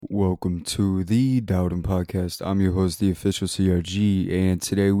Welcome to the Dowden Podcast. I'm your host, the official CRG, and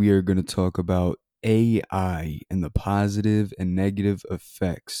today we are going to talk about AI and the positive and negative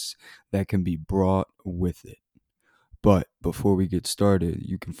effects that can be brought with it. But before we get started,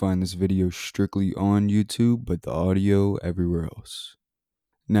 you can find this video strictly on YouTube, but the audio everywhere else.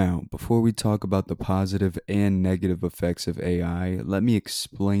 Now, before we talk about the positive and negative effects of AI, let me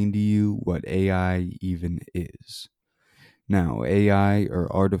explain to you what AI even is. Now, AI,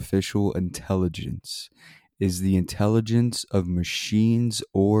 or artificial intelligence, is the intelligence of machines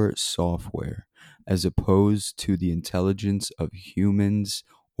or software, as opposed to the intelligence of humans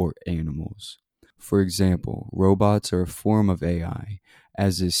or animals. For example, robots are a form of AI,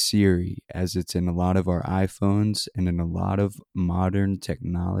 as is Siri, as it's in a lot of our iPhones and in a lot of modern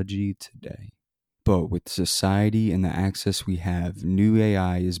technology today. But with society and the access we have, new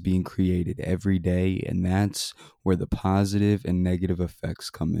AI is being created every day, and that's where the positive and negative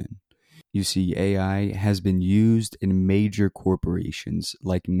effects come in. You see, AI has been used in major corporations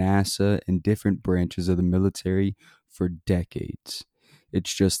like NASA and different branches of the military for decades.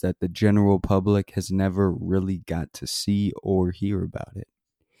 It's just that the general public has never really got to see or hear about it.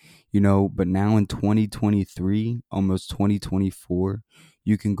 But now in 2023, almost 2024,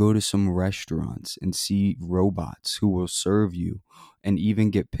 you can go to some restaurants and see robots who will serve you and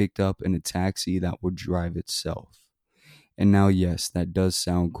even get picked up in a taxi that will drive itself. And now, yes, that does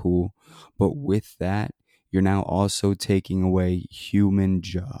sound cool, but with that, you're now also taking away human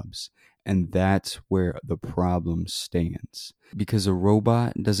jobs. And that's where the problem stands. Because a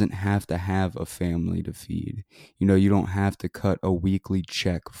robot doesn't have to have a family to feed. You don't have to cut a weekly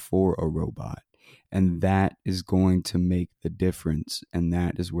check for a robot. And that is going to make the difference. And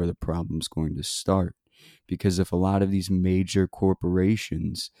that is where the problem's going to start. Because if a lot of these major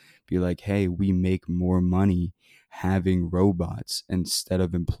corporations be like, hey, we make more money having robots instead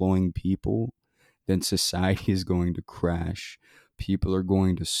of employing people, then society is going to crash. People are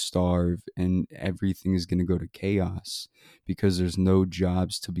going to starve and everything is going to go to chaos because there's no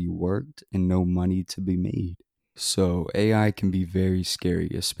jobs to be worked and no money to be made. So AI can be very scary,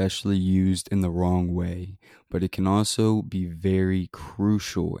 especially used in the wrong way, but it can also be very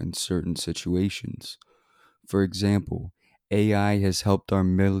crucial in certain situations. For example, AI has helped our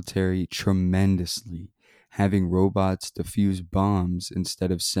military tremendously, having robots defuse bombs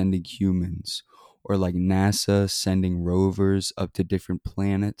instead of sending humans, or like NASA sending rovers up to different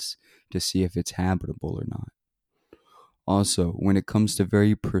planets to see if it's habitable or not. Also, when it comes to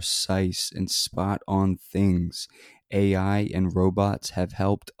very precise and spot on things, AI and robots have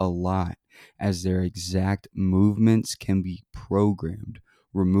helped a lot, as their exact movements can be programmed,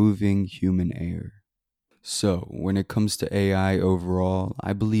 removing human error. So, when it comes to AI overall,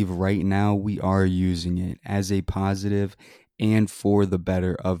 I believe right now we are using it as a positive and for the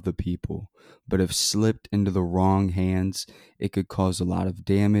better of the people. But if slipped into the wrong hands, it could cause a lot of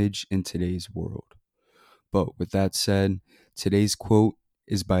damage in today's world. But with that said, today's quote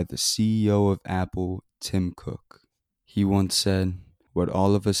is by the CEO of Apple, Tim Cook. He once said, "What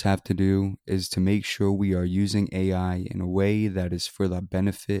all of us have to do is to make sure we are using AI in a way that is for the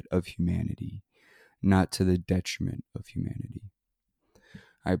benefit of humanity, not to the detriment of humanity."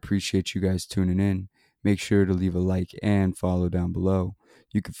 I appreciate you guys tuning in. Make sure to leave a like and follow down below.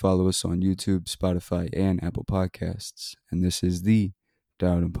 You can follow us on YouTube, Spotify, and Apple Podcasts. And this is the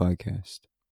Dowden Podcast.